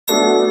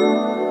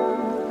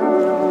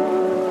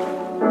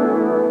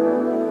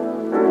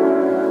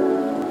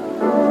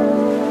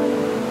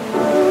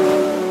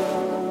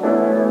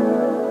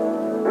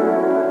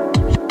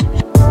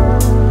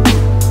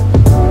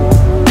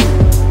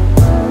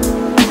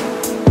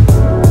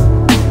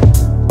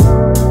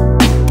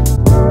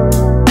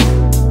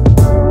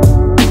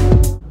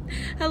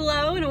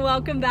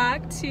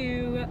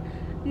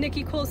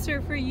Nicole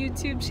Surfer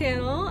YouTube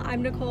channel.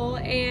 I'm Nicole,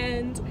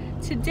 and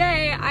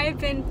today I've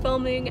been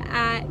filming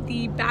at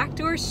the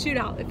Backdoor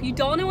Shootout. If you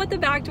don't know what the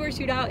Backdoor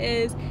Shootout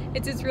is,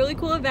 it's this really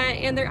cool event,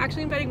 and they're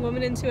actually inviting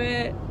women into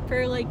it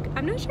for, like,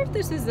 I'm not sure if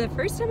this is the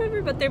first time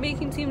ever, but they're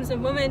making teams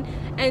of women,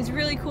 and it's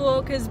really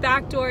cool because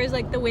Backdoor is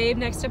like the wave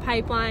next to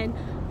Pipeline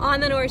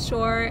on the North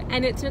Shore,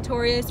 and it's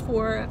notorious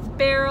for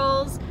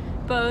barrels,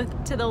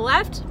 both to the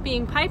left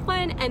being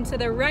Pipeline and to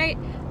the right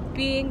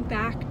being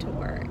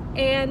Backdoor.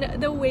 And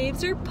the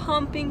waves are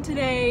pumping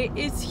today.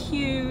 It's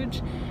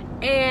huge,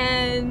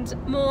 and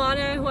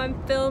Moana, who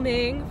I'm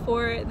filming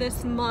for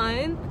this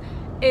month,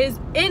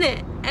 is in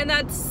it, and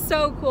that's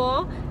so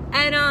cool.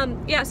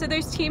 And yeah, so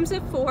there's teams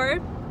of 4.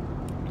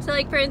 So,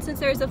 like, for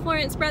instance, there's the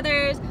Florence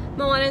brothers.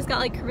 Moana's got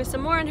like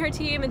Carissa Moore on her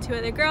team and 2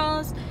 other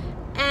girls.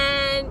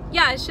 And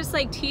yeah, it's just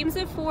like teams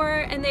of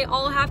 4, and they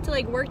all have to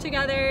like work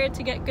together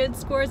to get good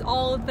scores,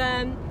 all of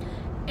them.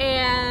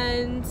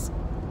 And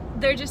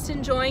they're just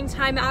enjoying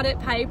time out at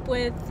Pipe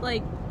with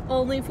like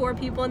only 4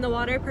 people in the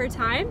water per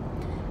time.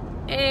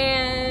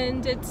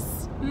 And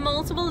it's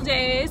multiple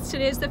days.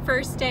 Today's the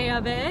first day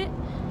of it.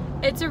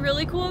 It's a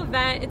really cool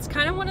event. It's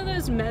kind of one of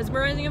those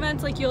mesmerizing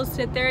events. Like, you'll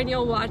sit there and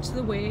you'll watch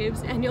the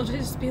waves and you'll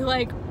just be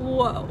like,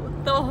 whoa,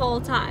 the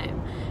whole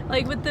time.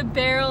 Like with the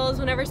barrels,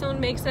 whenever someone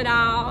makes it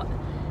out,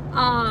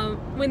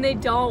 when they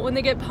don't, when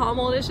they get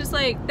pummeled, it's just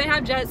like, they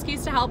have jet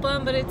skis to help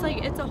them, but it's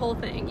like, it's a whole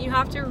thing. You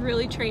have to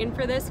really train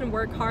for this and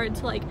work hard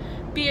to like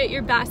be at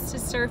your best to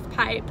surf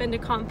Pipe and to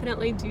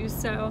confidently do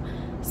so.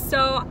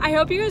 So I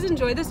hope you guys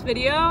enjoyed this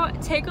video.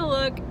 Take a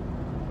look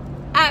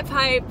at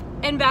Pipe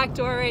and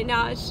Backdoor right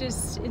now. It's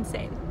just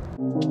insane.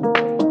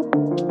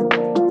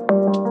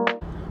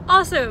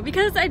 Also,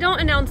 because I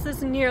don't announce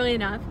this nearly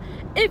enough,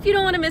 if you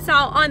don't want to miss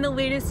out on the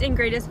latest and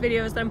greatest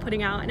videos that I'm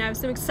putting out, and I have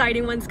some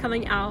exciting ones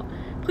coming out,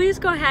 please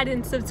go ahead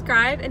and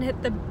subscribe and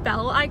hit the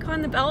bell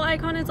icon. The bell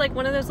icon is like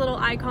one of those little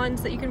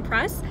icons that you can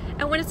press,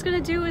 and what it's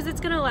going to do is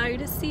it's going to allow you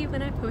to see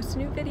when I post a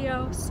new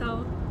video.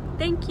 So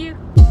thank you.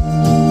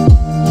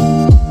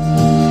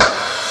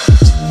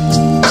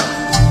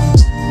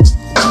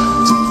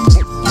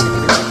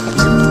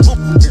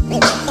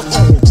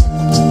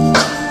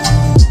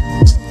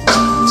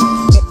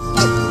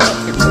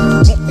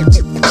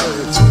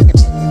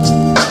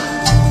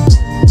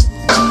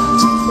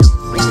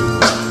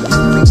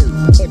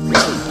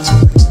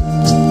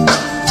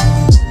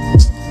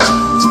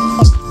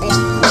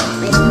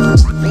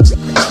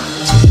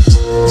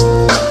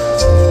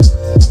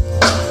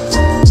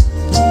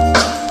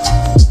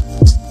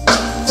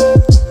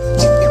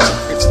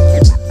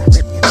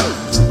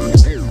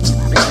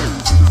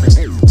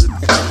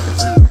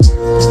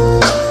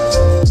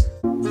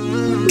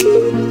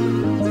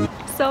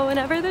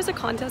 Whenever there's a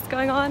contest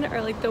going on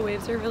or like the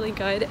waves are really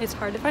good, it's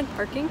hard to find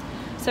parking.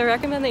 So I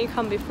recommend that you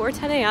come before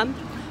 10 a.m.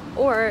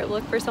 or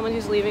look for someone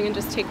who's leaving and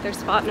just take their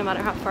spot no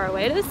matter how far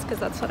away it is, because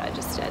that's what I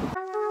just did.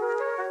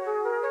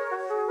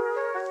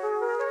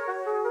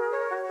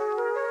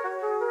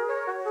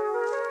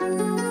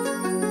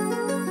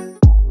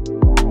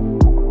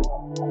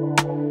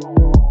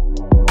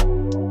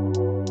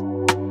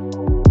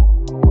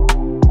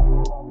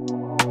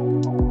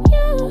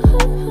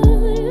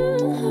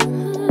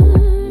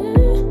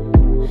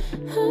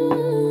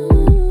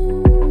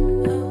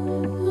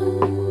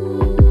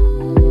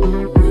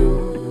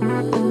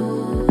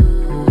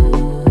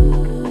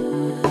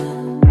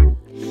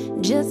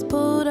 Just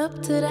pulled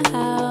up to the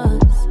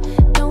house,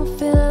 don't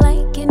feel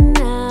like getting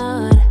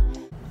out.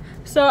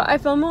 So I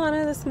filmed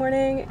Moana this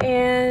morning,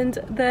 and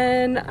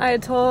then I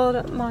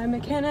told my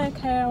mechanic,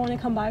 hey, I want to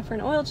come by for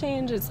an oil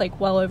change. It's like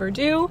well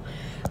overdue.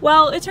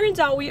 Well, it turns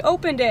out we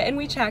opened it and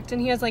we checked,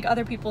 and he has like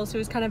other people, so he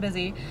was kind of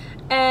busy.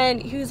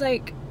 And he was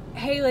like,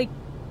 hey, like,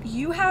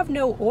 you have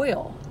no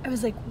oil. I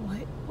was like,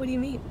 what do you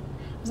mean?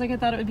 I was like, I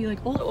thought it would be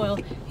like old oil.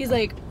 He's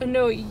like,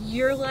 no,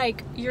 you're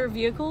like, your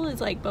vehicle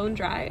is like bone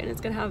dry and it's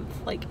gonna have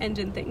like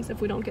engine things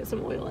if we don't get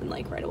some oil in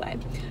like right away.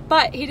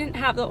 But he didn't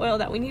have the oil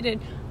that we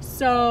needed,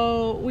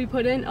 so we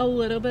put in a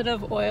little bit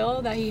of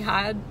oil that he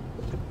had,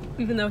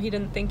 even though he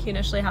didn't think he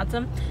initially had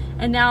some.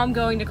 And now I'm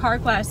going to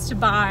CarQuest to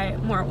buy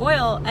more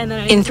oil, and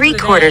then in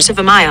 3/4 of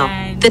a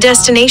mile, the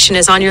destination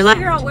is on your left.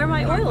 Figure out where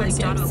my oil leak is.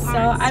 So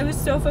I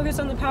was so focused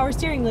on the power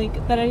steering leak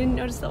that I didn't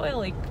notice the oil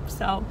leak.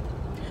 So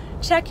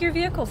check your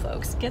vehicle,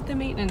 folks. Get the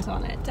maintenance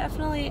on it.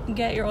 Definitely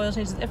get your oil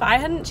changes. If I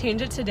hadn't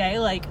changed it today,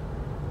 like,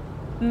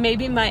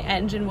 maybe my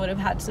engine would have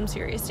had some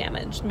serious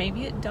damage.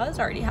 Maybe it does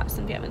already have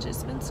some damage.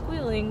 It's been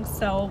squealing,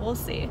 so we'll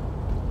see.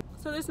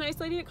 So this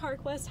nice lady at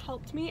CarQuest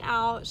helped me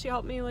out. She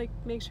helped me like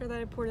make sure that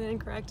I poured it in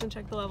correct and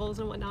check the levels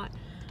and whatnot.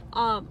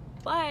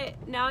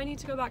 But now I need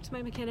to go back to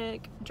my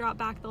mechanic, drop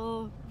back the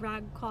little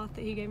rag cloth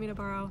that he gave me to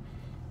borrow,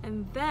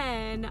 and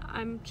then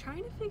I'm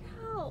trying to figure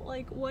out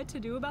like what to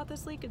do about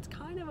this leak. It's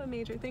kind of a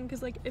major thing,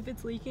 because like if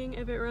it's leaking,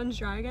 if it runs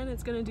dry again,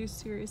 it's gonna do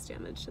serious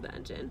damage to the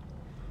engine,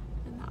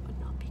 and that would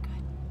not be good.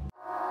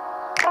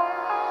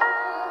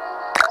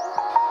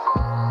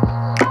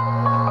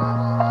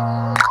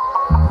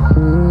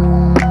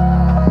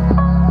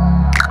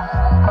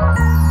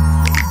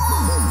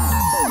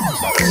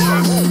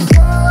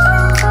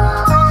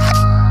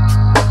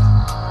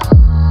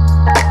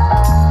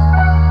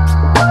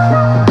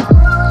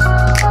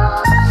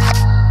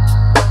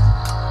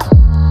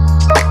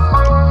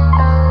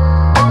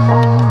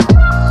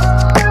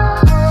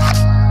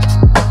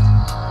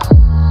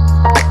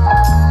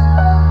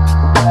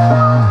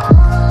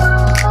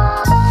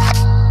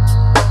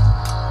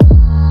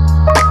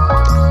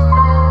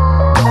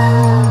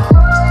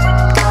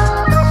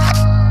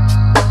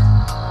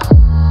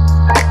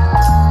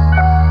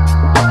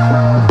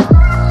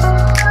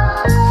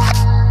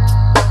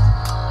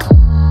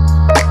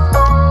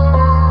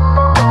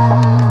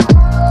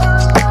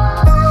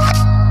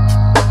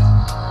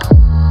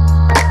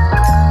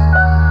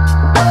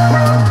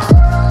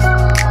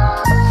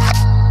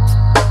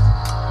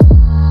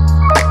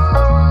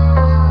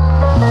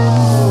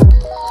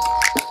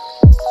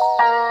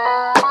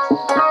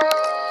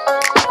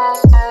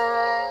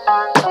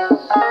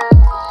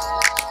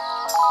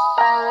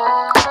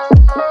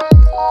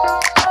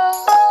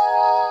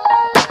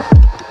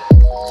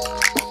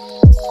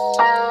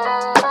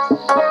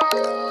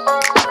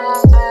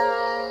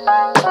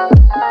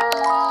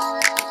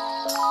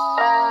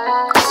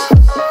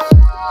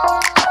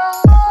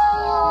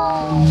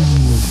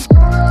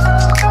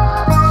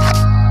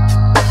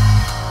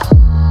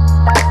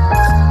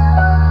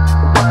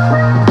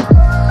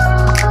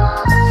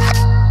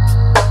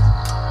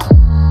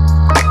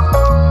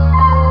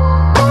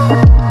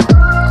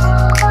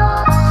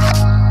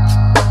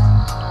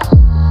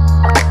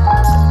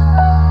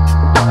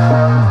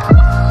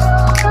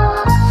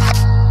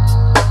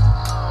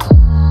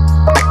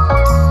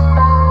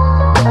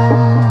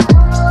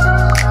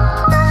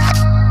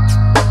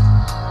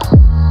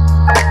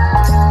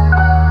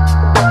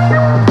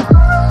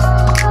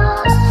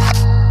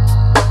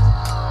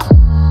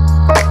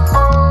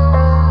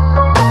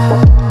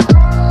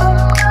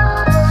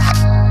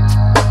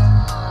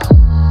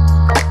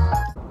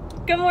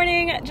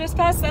 just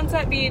past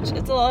Sunset Beach.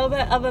 It's a little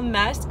bit of a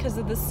mess because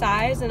of the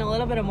size and a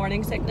little bit of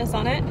morning sickness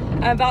on it.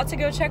 I'm about to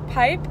go check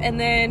pipe, and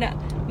then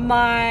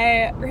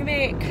my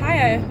roommate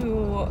Kaya,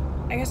 who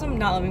I guess I'm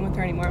not living with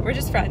her anymore, we're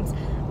just friends,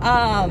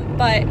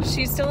 but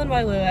she's still in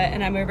Wailua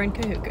and I'm over in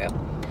Kahuku.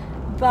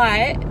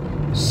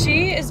 But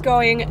she is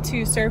going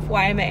to surf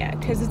Waimea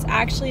because it's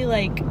actually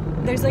like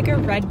there's like a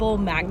Red Bull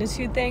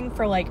magnitude thing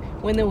for like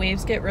when the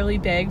waves get really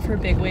big for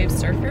big wave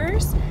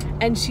surfers,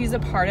 and she's a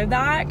part of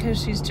that because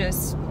she's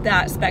just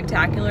that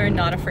spectacular and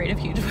not afraid of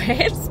huge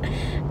waves.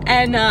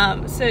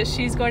 And so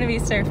she's going to be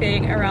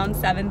surfing around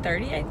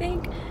 7:30, I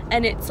think,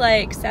 and it's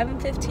like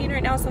 7:15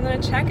 right now, so I'm gonna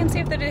check and see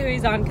if the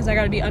Dahui's on because I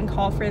gotta be on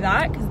call for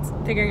that because it's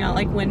figuring out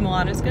like when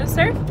Milano's gonna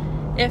surf,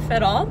 if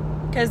at all,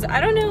 because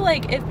I don't know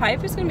like if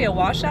pipe is gonna be a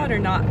washout or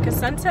not because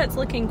Sunset's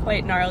looking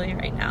quite gnarly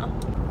right now.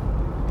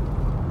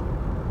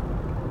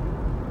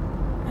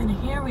 And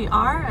here we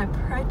are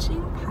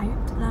approaching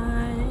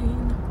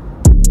Pipeline.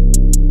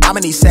 I'ma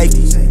need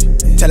safety.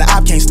 Tell her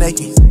I can't snake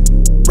me.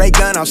 Ray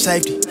gun off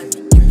safety.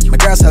 My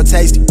girl so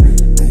tasty.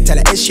 Tell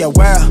her it's your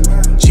world.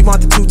 She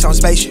want the two-tone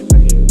spaceship.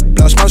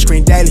 Blow smoke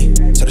screen daily,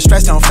 so the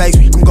stress don't faze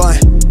me. I'm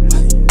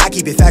going. I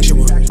keep it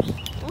factual.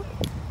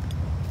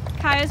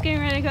 Kaya's getting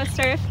ready to go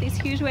surf these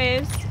huge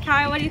waves.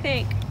 Kaya, what do you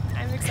think?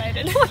 I'm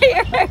excited. What are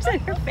your hairs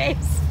on your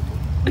face?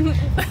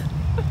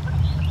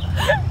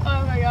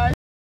 Oh my gosh.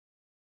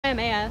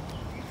 Maya.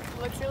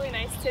 It looks really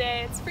nice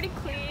today. It's pretty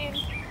clean.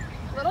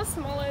 A little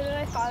smaller than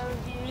I thought it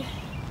would be,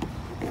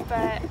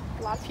 but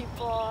a lot of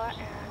people, and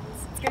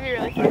it's gonna be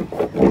really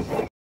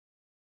fun.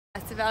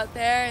 It's out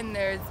there, and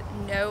there's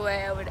no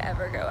way I would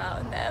ever go out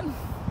in them.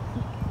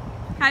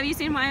 Have you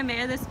seen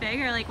Waimea this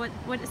big, or like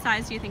what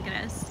size do you think it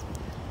is?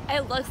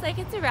 It looks like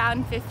it's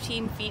around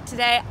 15 feet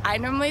today. I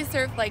normally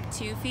surf like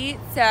 2 feet,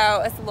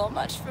 so it's a little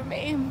much for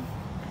me.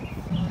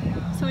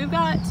 So we've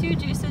got 2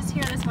 juices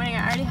here this morning.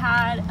 I already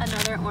had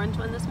another orange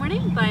one this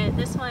morning, but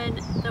this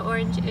one, the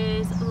orange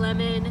is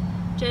lemon,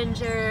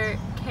 ginger,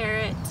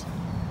 carrot,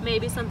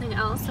 maybe something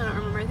else, I don't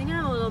remember. I think I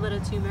have a little bit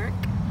of turmeric.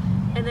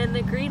 And then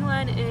the green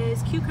one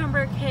is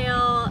cucumber,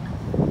 kale,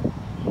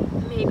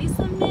 maybe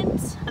some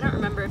mint. I don't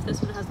remember if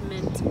this one has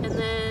mint. And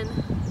then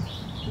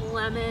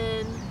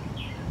lemon,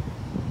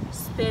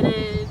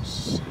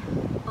 spinach,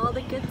 all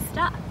the good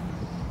stuff.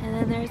 And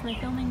then there's my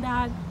filming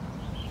bag.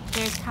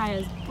 There's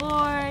Kaya's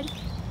board.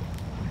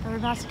 And we're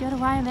about to go to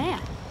Waimea.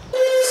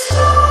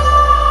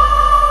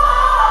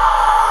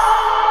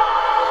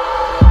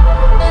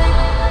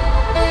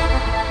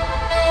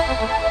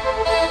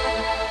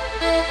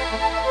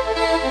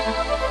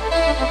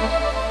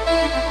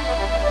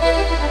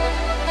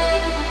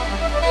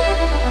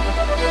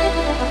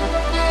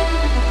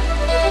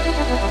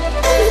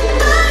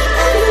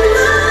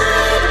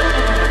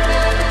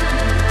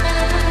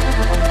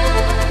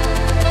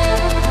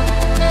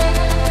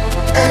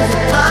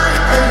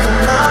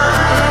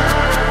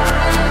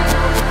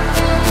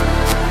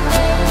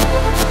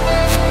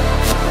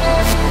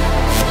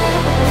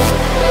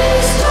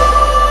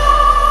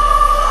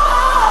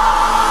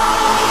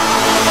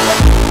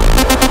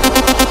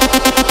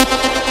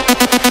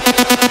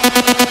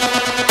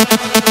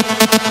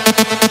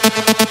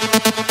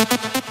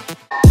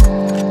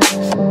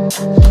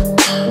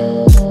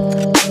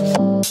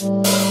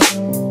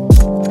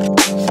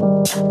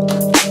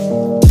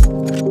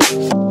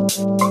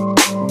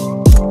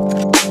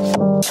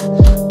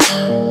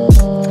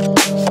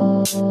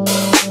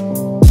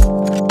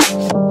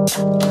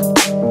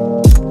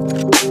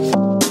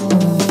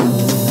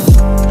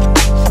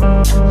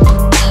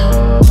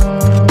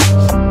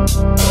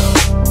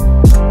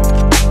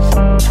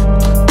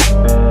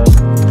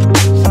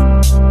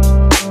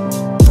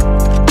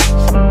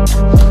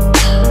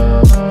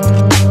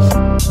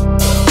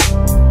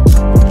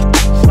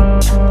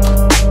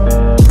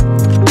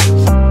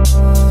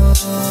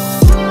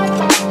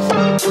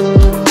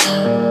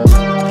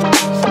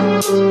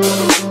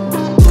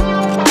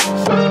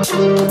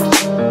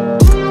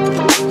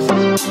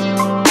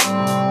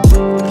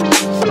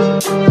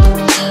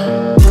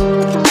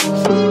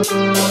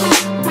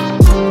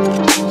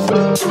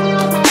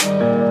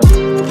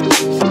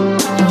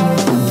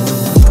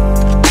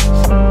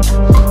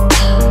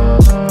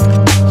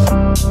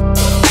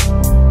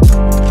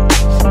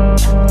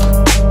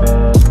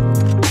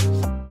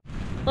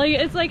 Like,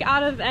 it's like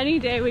out of any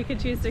day we could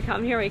choose to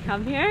come here, we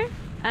come here,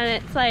 and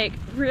it's like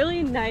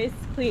really nice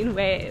clean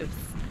waves.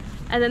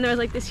 And then there was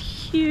like this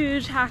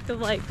huge hack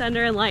of like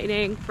thunder and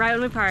lightning right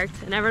when we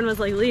parked, and everyone was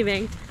like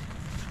leaving.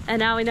 And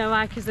now we know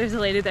why, because there's a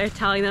lady there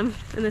telling them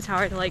in the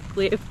tower to like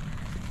leave.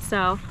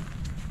 So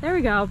there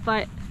we go,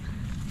 but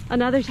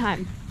another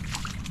time.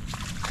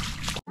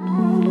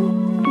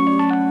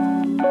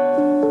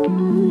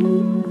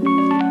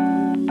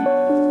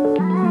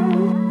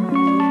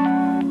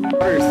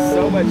 Water's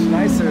so much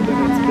nicer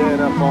than it's been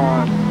up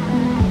on